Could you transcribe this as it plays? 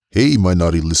Hey, my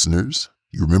naughty listeners.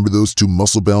 You remember those two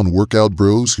muscle-bound workout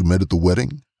bros who met at the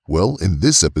wedding? Well, in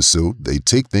this episode, they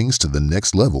take things to the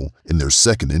next level in their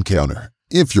second encounter.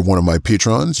 If you're one of my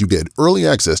patrons, you get early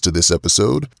access to this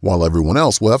episode, while everyone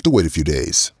else will have to wait a few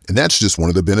days. And that's just one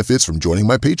of the benefits from joining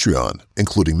my Patreon,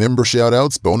 including member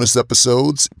shoutouts, bonus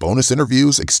episodes, bonus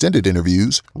interviews, extended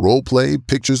interviews, roleplay,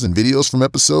 pictures and videos from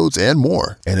episodes, and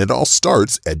more. And it all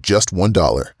starts at just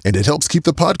 $1, and it helps keep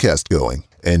the podcast going.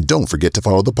 And don't forget to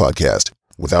follow the podcast.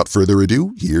 Without further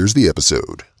ado, here's the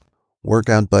episode.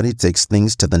 Workout Buddy takes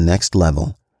things to the next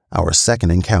level. Our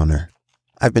second encounter.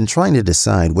 I've been trying to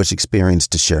decide which experience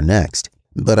to share next,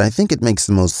 but I think it makes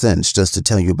the most sense just to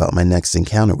tell you about my next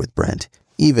encounter with Brent,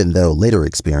 even though later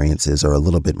experiences are a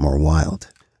little bit more wild.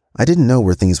 I didn't know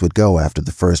where things would go after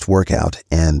the first workout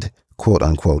and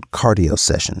quote-unquote cardio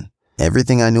session.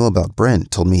 Everything I knew about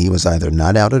Brent told me he was either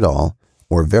not out at all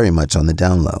or very much on the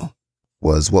down low.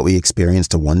 Was what we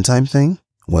experienced a one-time thing?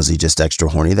 Was he just extra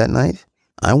horny that night?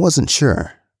 I wasn't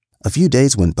sure. A few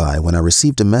days went by when I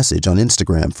received a message on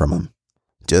Instagram from him.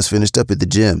 Just finished up at the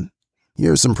gym.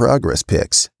 Here are some progress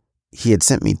pics. He had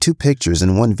sent me 2 pictures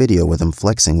and 1 video with him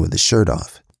flexing with his shirt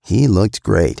off. He looked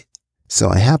great. So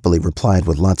I happily replied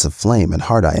with lots of flame and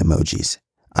heart eye emojis.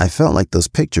 I felt like those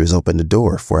pictures opened a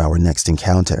door for our next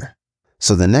encounter.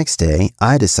 So the next day,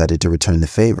 I decided to return the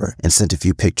favor and sent a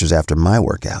few pictures after my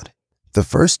workout. The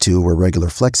first 2 were regular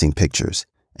flexing pictures,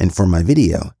 and for my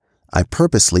video, I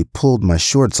purposely pulled my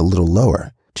shorts a little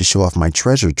lower to show off my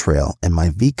treasure trail and my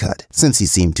V-cut, since he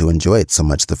seemed to enjoy it so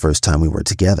much the first time we were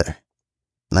together.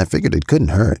 And I figured it couldn't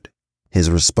hurt. His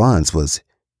response was,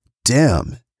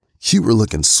 "Damn, you were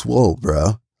looking swole,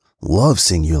 bro. Love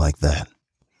seeing you like that."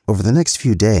 Over the next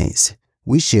few days,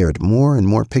 we shared more and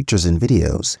more pictures and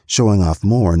videos, showing off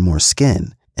more and more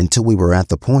skin, until we were at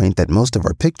the point that most of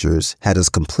our pictures had us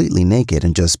completely naked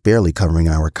and just barely covering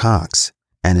our cocks.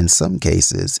 And in some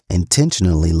cases,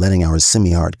 intentionally letting our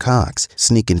semi-hard cocks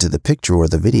sneak into the picture or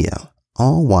the video,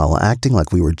 all while acting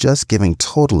like we were just giving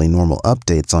totally normal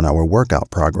updates on our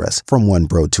workout progress from one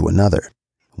bro to another.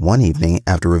 One evening,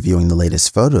 after reviewing the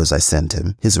latest photos I sent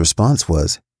him, his response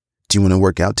was, "Do you want to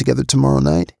work out together tomorrow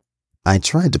night?" I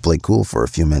tried to play cool for a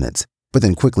few minutes, but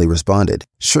then quickly responded,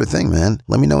 "Sure thing, man.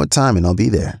 Let me know what time and I'll be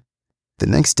there." The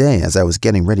next day, as I was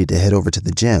getting ready to head over to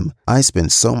the gym, I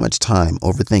spent so much time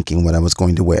overthinking what I was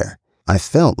going to wear. I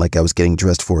felt like I was getting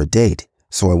dressed for a date,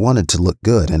 so I wanted to look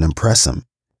good and impress him.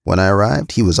 When I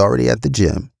arrived, he was already at the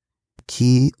gym.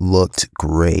 He looked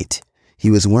great.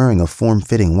 He was wearing a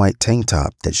form-fitting white tank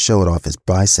top that showed off his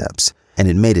biceps, and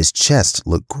it made his chest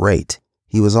look great.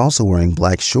 He was also wearing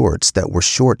black shorts that were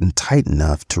short and tight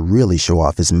enough to really show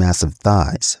off his massive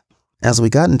thighs. As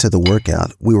we got into the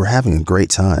workout, we were having a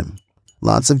great time.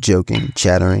 Lots of joking,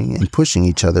 chattering, and pushing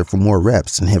each other for more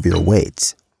reps and heavier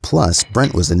weights. Plus,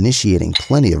 Brent was initiating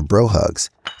plenty of bro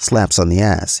hugs, slaps on the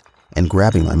ass, and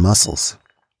grabbing my muscles.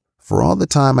 For all the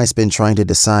time I spent trying to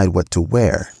decide what to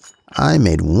wear, I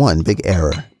made one big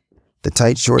error. The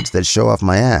tight shorts that show off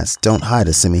my ass don't hide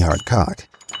a semi-hard cock,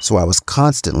 so I was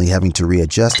constantly having to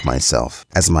readjust myself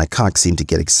as my cock seemed to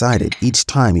get excited each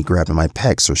time he grabbed my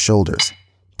pecs or shoulders.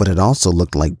 But it also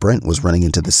looked like Brent was running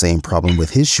into the same problem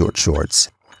with his short shorts.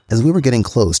 As we were getting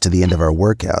close to the end of our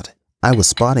workout, I was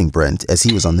spotting Brent as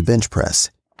he was on the bench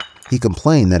press. He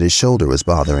complained that his shoulder was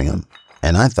bothering him,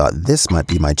 and I thought this might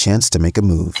be my chance to make a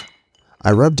move.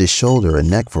 I rubbed his shoulder and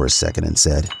neck for a second and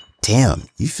said, "Damn,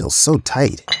 you feel so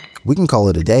tight. We can call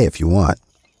it a day if you want.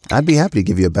 I'd be happy to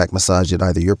give you a back massage at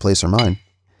either your place or mine."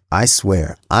 I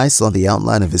swear, I saw the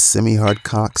outline of his semi-hard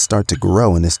cock start to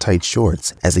grow in his tight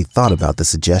shorts as he thought about the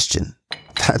suggestion.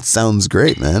 "That sounds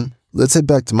great, man. Let's head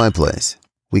back to my place."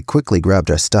 We quickly grabbed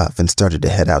our stuff and started to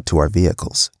head out to our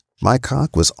vehicles. My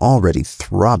cock was already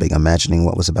throbbing imagining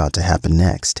what was about to happen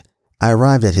next. I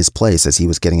arrived at his place as he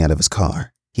was getting out of his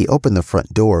car. He opened the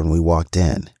front door and we walked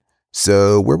in.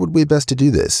 "So where would we best to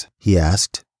do this?" he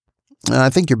asked. "I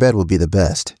think your bed will be the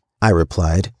best," I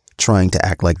replied, trying to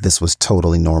act like this was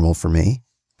totally normal for me.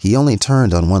 He only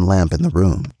turned on one lamp in the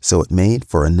room, so it made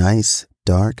for a nice,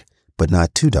 dark, but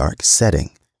not too dark setting.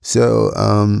 "So,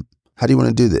 how do you want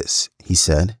to do this?" he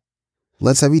said.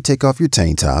 "Let's have you take off your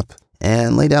tank top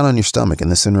and lay down on your stomach in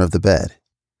the center of the bed."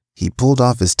 He pulled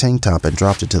off his tank top and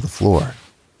dropped it to the floor.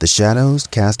 The shadows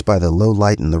cast by the low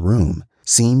light in the room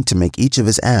seemed to make each of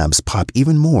his abs pop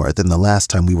even more than the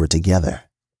last time we were together.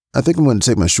 "I think I'm going to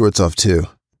take my shorts off too,"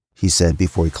 he said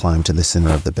before he climbed to the center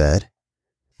of the bed.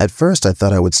 At first, I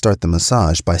thought I would start the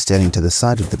massage by standing to the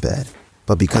side of the bed,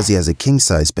 but because he has a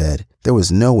king-size bed, there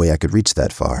was no way I could reach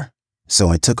that far. So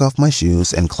I took off my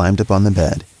shoes and climbed up on the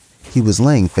bed. He was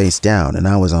laying face down and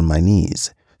I was on my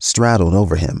knees, straddled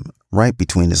over him, right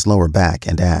between his lower back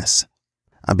and ass.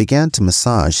 I began to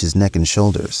massage his neck and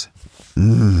shoulders.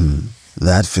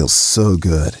 That feels so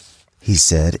good, he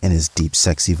said in his deep,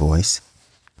 sexy voice.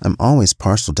 I'm always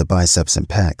partial to biceps and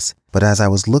pecs, but as I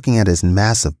was looking at his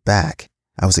massive back,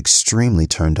 I was extremely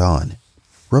turned on.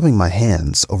 Rubbing my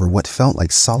hands over what felt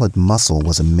like solid muscle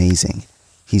was amazing.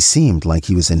 He seemed like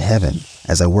he was in heaven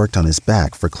as I worked on his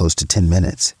back for close to 10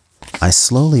 minutes. I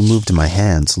slowly moved my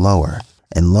hands lower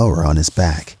and lower on his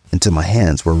back until my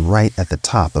hands were right at the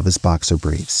top of his boxer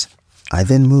briefs. I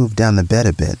then moved down the bed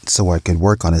a bit so I could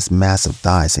work on his massive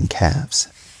thighs and calves.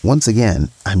 Once again,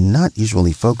 I'm not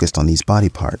usually focused on these body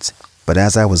parts, but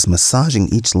as I was massaging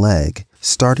each leg,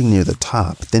 starting near the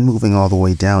top, then moving all the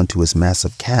way down to his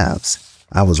massive calves,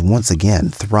 I was once again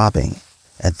throbbing.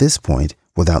 At this point,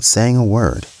 without saying a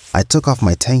word, I took off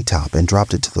my tank top and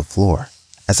dropped it to the floor.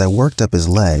 As I worked up his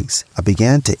legs, I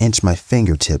began to inch my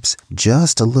fingertips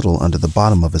just a little under the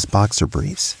bottom of his boxer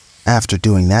briefs. After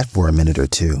doing that for a minute or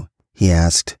two, he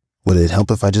asked, would it help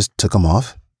if I just took them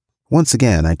off? Once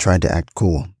again, I tried to act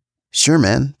cool. Sure,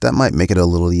 man, that might make it a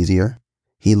little easier.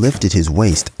 He lifted his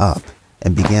waist up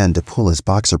and began to pull his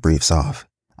boxer briefs off.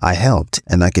 I helped,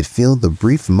 and I could feel the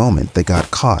brief moment they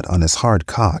got caught on his hard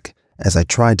cock as I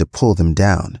tried to pull them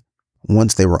down.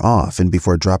 Once they were off and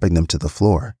before dropping them to the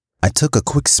floor, I took a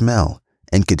quick smell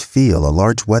and could feel a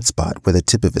large wet spot where the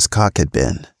tip of his cock had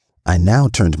been. I now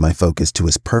turned my focus to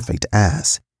his perfect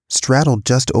ass. Straddled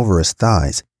just over his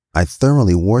thighs, I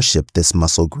thoroughly worshipped this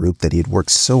muscle group that he had worked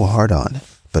so hard on,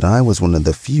 but I was one of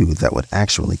the few that would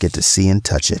actually get to see and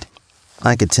touch it.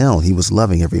 I could tell he was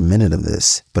loving every minute of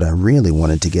this, but I really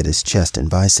wanted to get his chest and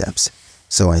biceps.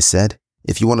 So I said,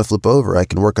 if you want to flip over, I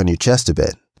can work on your chest a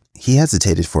bit. He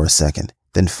hesitated for a second,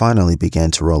 then finally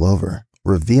began to roll over,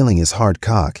 revealing his hard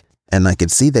cock, and I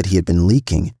could see that he had been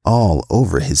leaking all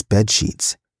over his bed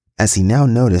sheets. As he now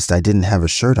noticed I didn't have a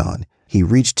shirt on, he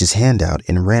reached his hand out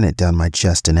and ran it down my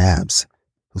chest and abs.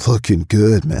 Looking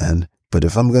good, man, but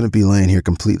if I'm going to be laying here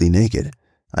completely naked,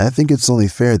 I think it's only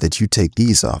fair that you take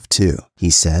these off too, he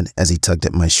said as he tugged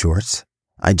at my shorts.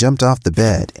 I jumped off the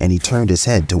bed and he turned his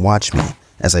head to watch me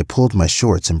as I pulled my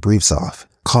shorts and briefs off,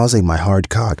 causing my hard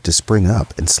cock to spring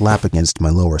up and slap against my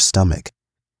lower stomach.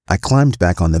 I climbed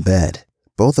back on the bed.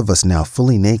 Both of us now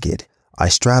fully naked. I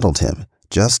straddled him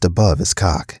just above his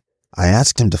cock. I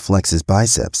asked him to flex his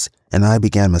biceps, and I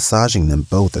began massaging them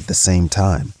both at the same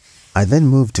time. I then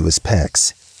moved to his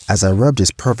pecs. As I rubbed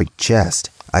his perfect chest,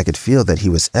 I could feel that he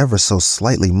was ever so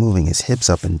slightly moving his hips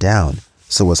up and down,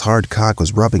 so his hard cock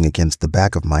was rubbing against the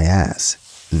back of my ass.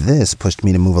 This pushed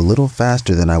me to move a little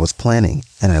faster than I was planning,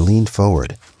 and I leaned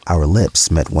forward. Our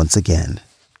lips met once again.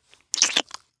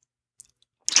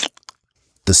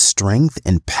 The strength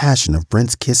and passion of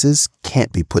Brent's kisses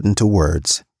can't be put into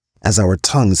words. As our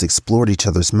tongues explored each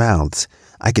other's mouths,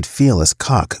 I could feel his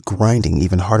cock grinding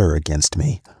even harder against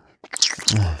me.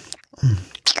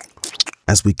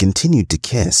 As we continued to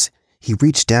kiss, he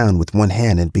reached down with one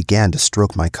hand and began to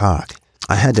stroke my cock.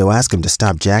 I had to ask him to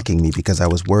stop jacking me because I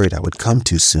was worried I would come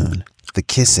too soon. The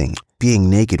kissing, being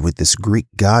naked with this Greek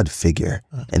god figure,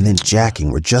 and then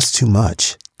jacking were just too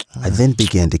much. I then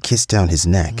began to kiss down his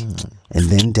neck, and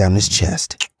then down his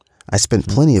chest. I spent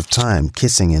plenty of time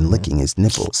kissing and licking his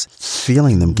nipples.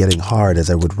 Feeling them getting hard as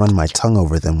I would run my tongue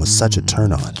over them was such a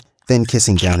turn-on. Then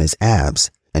kissing down his abs,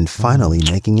 and finally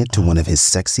making it to one of his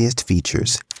sexiest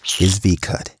features, his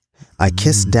V-cut. I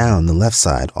kissed down the left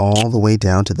side all the way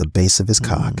down to the base of his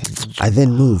cock. I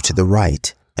then moved to the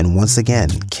right, and once again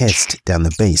kissed down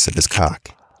the base of his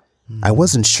cock. I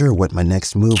wasn't sure what my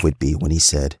next move would be when he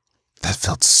said, "That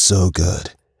felt so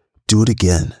good. Do it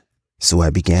again." So I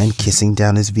began kissing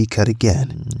down his V-cut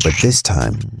again, but this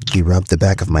time he rubbed the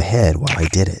back of my head while I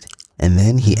did it. And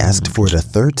then he asked for it a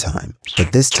third time,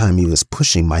 but this time he was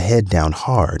pushing my head down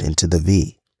hard into the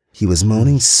V. He was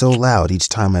moaning so loud each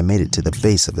time I made it to the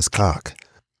base of his cock.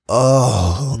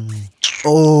 Oh.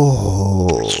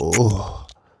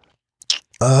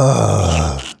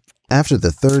 After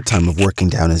the third time of working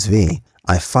down his V,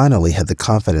 I finally had the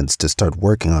confidence to start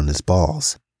working on his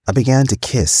balls. I began to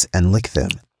kiss and lick them.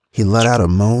 He let out a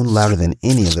moan louder than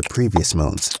any of the previous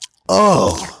moans.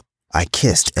 Oh! I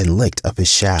kissed and licked up his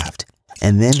shaft,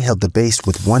 and then held the base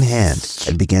with one hand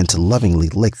and began to lovingly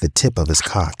lick the tip of his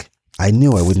cock. I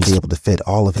knew I wouldn't be able to fit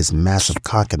all of his massive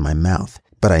cock in my mouth,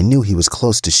 but I knew he was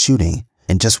close to shooting,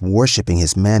 and just worshipping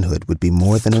his manhood would be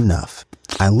more than enough.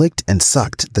 I licked and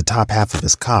sucked the top half of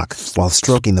his cock while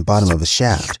stroking the bottom of his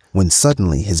shaft, when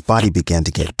suddenly his body began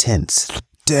to get tense.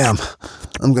 "Damn,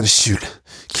 I'm gonna shoot.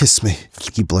 Kiss me,"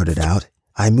 he blurted out.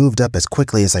 I moved up as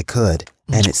quickly as I could,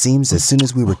 And it seems as soon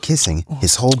as we were kissing,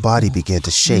 his whole body began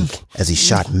to shake as he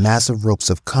shot massive ropes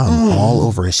of cum all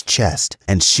over his chest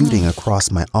and shooting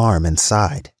across my arm and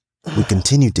side. We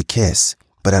continued to kiss,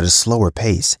 but at a slower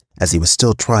pace, as he was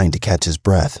still trying to catch his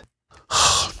breath.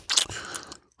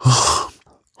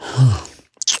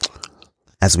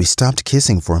 As we stopped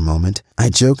kissing for a moment, I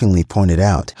jokingly pointed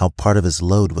out how part of his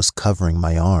load was covering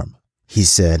my arm. He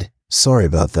said, "Sorry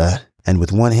about that," and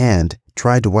with one hand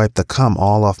tried to wipe the cum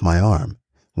all off my arm,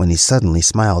 when he suddenly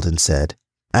smiled and said,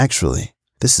 "Actually,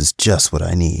 this is just what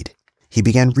I need." He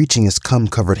began reaching his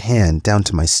cum-covered hand down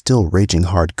to my still raging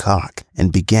hard cock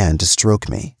and began to stroke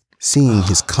me. Seeing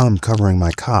his cum covering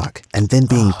my cock and then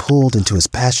being pulled into his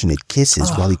passionate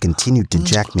kisses while he continued to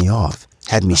jack me off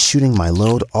had me shooting my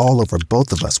load all over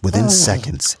both of us within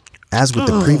seconds. As with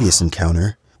the previous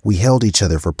encounter, we held each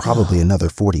other for probably another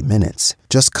 40 minutes,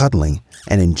 just cuddling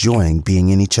and enjoying being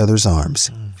in each other's arms.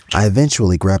 I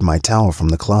eventually grabbed my towel from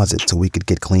the closet so we could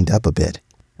get cleaned up a bit.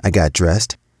 I got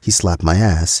dressed, he slapped my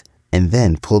ass, and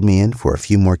then pulled me in for a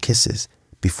few more kisses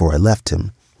before I left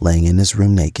him laying in his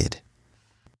room naked.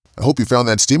 I hope you found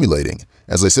that stimulating.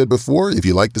 As I said before, if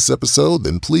you like this episode,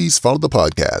 then please follow the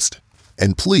podcast.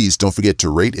 And please don't forget to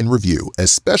rate and review,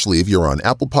 especially if you're on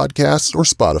Apple Podcasts or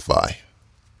Spotify.